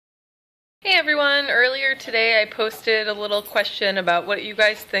Hey everyone, earlier today I posted a little question about what you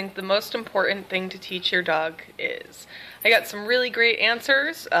guys think the most important thing to teach your dog is. I got some really great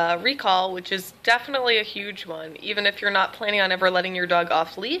answers. Recall, which is definitely a huge one. Even if you're not planning on ever letting your dog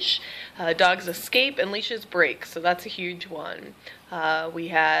off leash, dogs escape and leashes break, so that's a huge one. We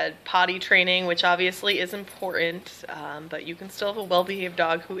had potty training, which obviously is important, but you can still have a well-behaved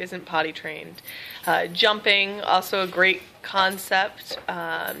dog who isn't potty trained. Jumping, also a great concept.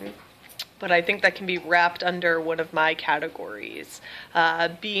 But I think that can be wrapped under one of my categories.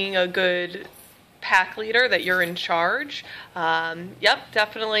 Being a good pack leader, that you're in charge. Yep,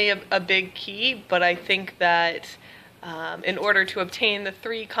 definitely a big key, but I think that in order to obtain the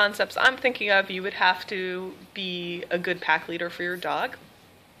three concepts I'm thinking of, you would have to be a good pack leader for your dog.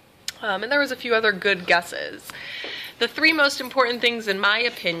 And there was a few other good guesses. The three most important things, in my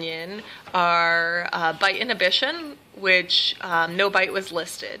opinion, are bite inhibition, which no bite was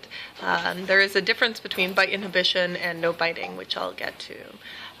listed. There is a difference between bite inhibition and no biting, which I'll get to.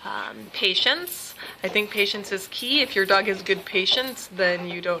 Patience. I think patience is key. If your dog has good patience, then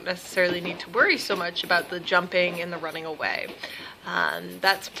you don't necessarily need to worry so much about the jumping and the running away.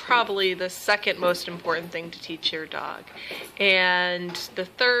 That's probably the second most important thing to teach your dog. And the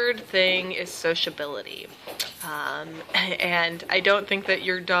third thing is sociability. And I don't think that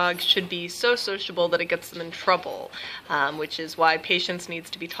your dog should be so sociable that it gets them in trouble, which is why patience needs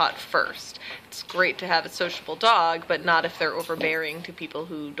to be taught first. It's great to have a sociable dog, but not if they're overbearing to people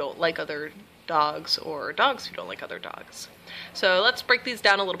who don't like other dogs or dogs who don't like other dogs. So let's break these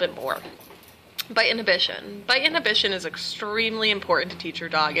down a little bit more. Bite inhibition. Bite inhibition is extremely important to teach your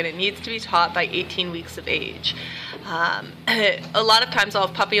dog, and it needs to be taught by 18 weeks of age. A lot of times I'll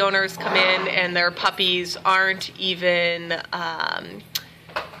have puppy owners come in and their puppies aren't even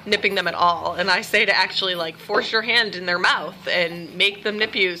nipping them at all, and I say to actually force your hand in their mouth and make them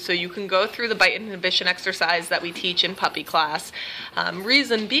nip you so you can go through the bite inhibition exercise that we teach in puppy class.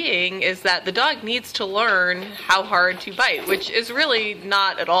 Reason being is that the dog needs to learn how hard to bite, which is really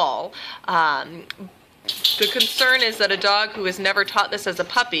not at all. The concern is that a dog who has never taught this as a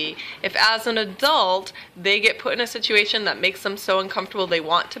puppy, if as an adult they get put in a situation that makes them so uncomfortable they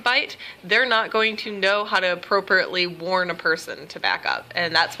want to bite, they're not going to know how to appropriately warn a person to back up,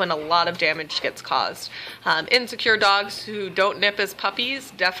 and that's when a lot of damage gets caused. Insecure dogs who don't nip as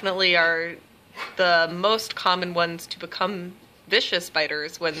puppies definitely are the most common ones to become vicious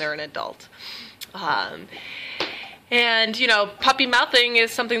biters when they're an adult. And, puppy mouthing is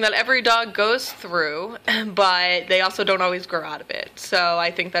something that every dog goes through, but they also don't always grow out of it. So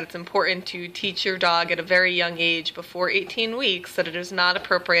I think that it's important to teach your dog at a very young age, before 18 weeks, that it is not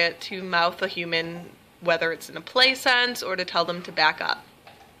appropriate to mouth a human, whether it's in a play sense or to tell them to back up.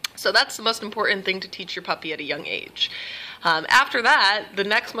 So that's the most important thing to teach your puppy at a young age. After that, the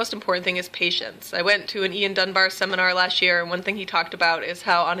next most important thing is patience. I went to an Ian Dunbar seminar last year, and one thing he talked about is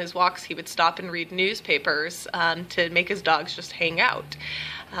how on his walks he would stop and read newspapers to make his dogs just hang out.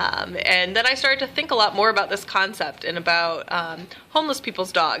 And then I started to think a lot more about this concept and about homeless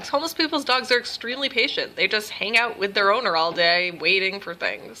people's dogs. Homeless people's dogs are extremely patient. They just hang out with their owner all day waiting for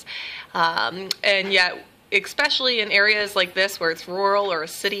things. And yet, especially in areas like this where it's rural or a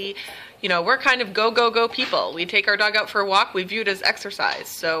city, we're kind of go people. We take our dog out for a walk, we view it as exercise.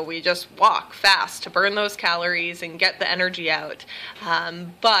 So we just walk fast to burn those calories and get the energy out.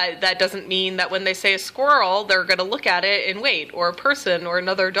 But that doesn't mean that when they say a squirrel, they're going to look at it and wait, or a person or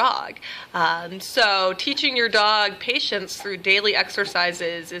another dog. So teaching your dog patience through daily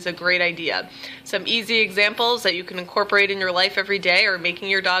exercises is a great idea. Some easy examples that you can incorporate in your life every day are making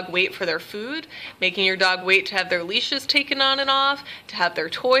your dog wait for their food, making your dog wait to have their leashes taken on and off, to have their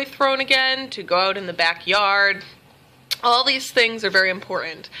toy thrown again, to go out in the backyard. All these things are very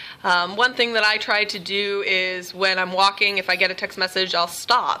important. One thing that I try to do is when I'm walking, if I get a text message, I'll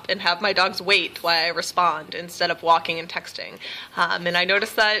stop and have my dogs wait while I respond instead of walking and texting. And I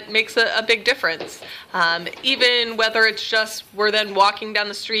notice that makes a big difference. Even whether it's just we're then walking down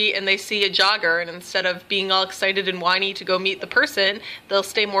the street and they see a jogger, and instead of being all excited and whiny to go meet the person, they'll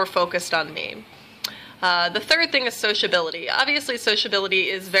stay more focused on me. The third thing is sociability. Obviously, sociability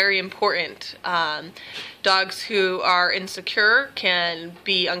is very important. Dogs who are insecure can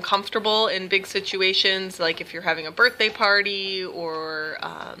be uncomfortable in big situations, like if you're having a birthday party or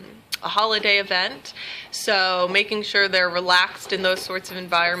a holiday event. So making sure they're relaxed in those sorts of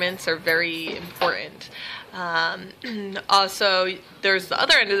environments are very important. Also, there's the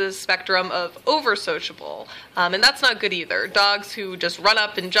other end of the spectrum of over-sociable, and that's not good either. Dogs who just run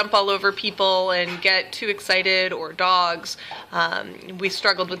up and jump all over people and get too excited, or dogs, we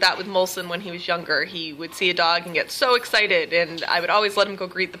struggled with that with Molson when he was younger. He would see a dog and get so excited, and I would always let him go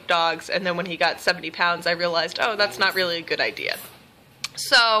greet the dogs, and then when he got 70 pounds, I realized, oh, that's not really a good idea.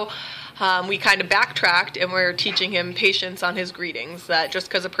 So we kind of backtracked, and we're teaching him patience on his greetings, that just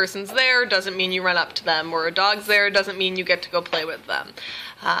because a person's there doesn't mean you run up to them, or a dog's there doesn't mean you get to go play with them.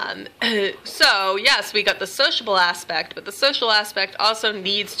 So yes, we got the sociable aspect, but the social aspect also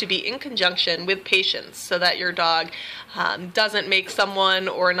needs to be in conjunction with patience, so that your dog doesn't make someone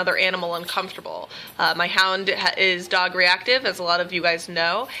or another animal uncomfortable. My hound is dog reactive, as a lot of you guys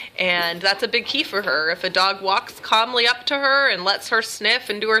know, and that's a big key for her. If a dog walks calmly up to her and lets her sniff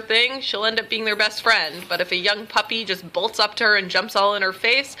and do her thing, she'll end up being their best friend. But if a young puppy just bolts up to her and jumps all in her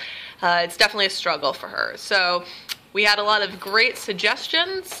face, it's definitely a struggle for her. So we had a lot of great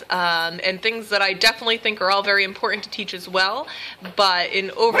suggestions and things that I definitely think are all very important to teach as well. But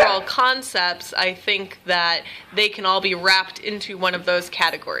in overall concepts, I think that they can all be wrapped into one of those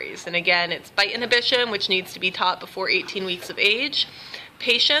categories. And again, it's bite inhibition, which needs to be taught before 18 weeks of age,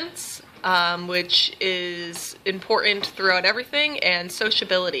 patience, which is important throughout everything, and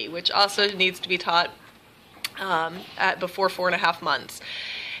sociability, which also needs to be taught before 4.5 months.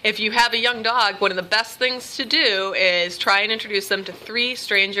 If you have a young dog, one of the best things to do is try and introduce them to 3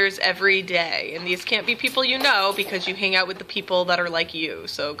 strangers every day. And these can't be people you know, because you hang out with the people that are like you.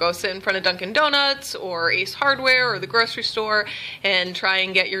 So go sit in front of Dunkin' Donuts or Ace Hardware or the grocery store and try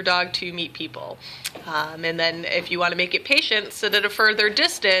and get your dog to meet people. And then if you want to make it patient, sit at a further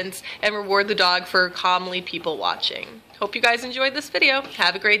distance and reward the dog for calmly people watching. Hope you guys enjoyed this video.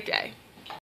 Have a great day.